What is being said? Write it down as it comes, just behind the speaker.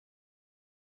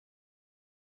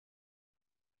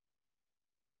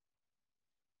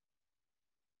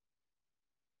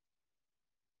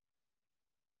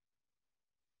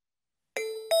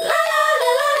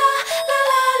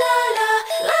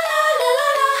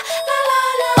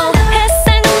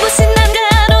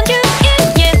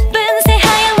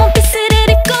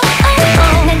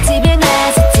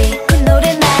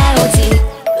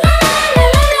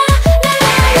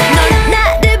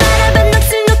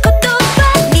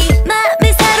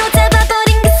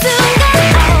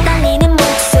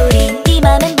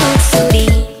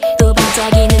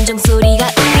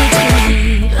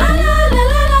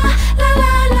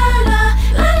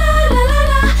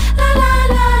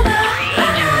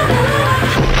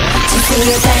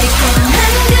우유 달콤한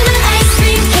그런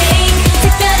아이스크림 케이크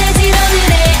특별해질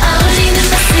오늘에 어울리는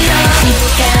맛으로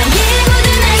귓가에 묻은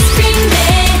아이스크림에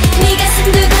네 가슴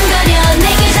두근거려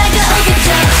내게 다가오겠죠.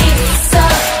 It's so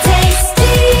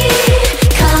tasty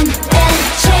come and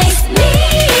chase me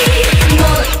못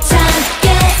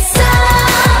참겠어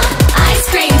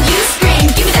아이스크림 you scream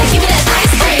give me that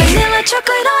ice cream vanilla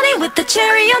chocolate honey with the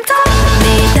cherry on top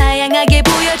네 다양하게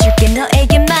보여줄게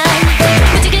너에게만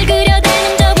무지개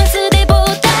그려대는 좁은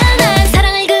수대보다 난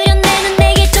사랑을 그려내는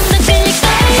내게 좀 더 끌릴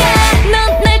거야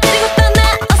넌 날 데리고 떠나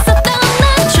어서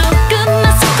떠나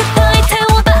조금만 속고터에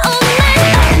태워봐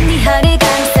오늘 네 허를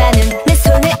감싸는 내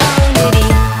손에 오늘이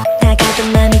다가도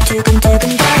맘이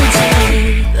두근두근 거리지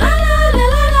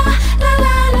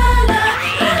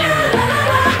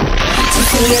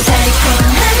우유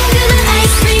달콤한 그런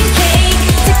아이스크림 케이크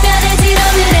특별해질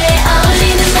오늘에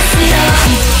어울리는 맛으로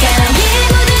귓가에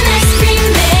묻은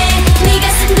아이스크림에 네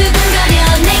가슴 두근거려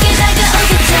내게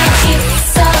다가오겠죠. It's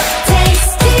so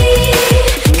tasty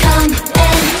come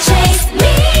and chase me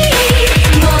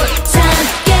못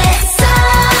참겠어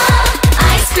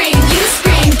아이스크림 you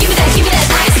scream give me that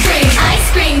ice cream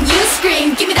아이스크림 you scream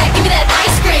give me that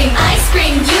ice cream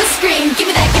아이스크림 you scream give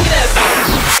me that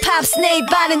팝스 내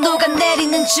입안에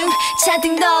녹아내리는 중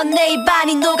잔뜩 넣은 내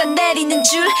입안이 녹아내리는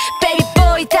줄 Baby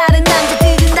boy 다른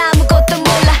남자들은 아무것도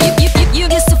몰라 You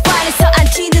so fine에서 안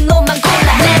튀는 옷만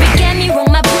골라 Never get me wrong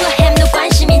my blue have no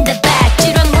관심 in the back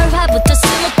지루한 월화부터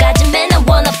스무까지 man I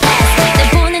wanna pass 내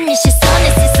보는 이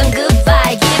시선에 시선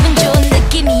goodbye 기분 좋은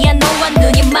느낌이야 너와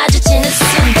눈이 마주치는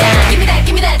순간 Give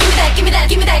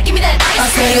me that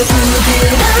ice cream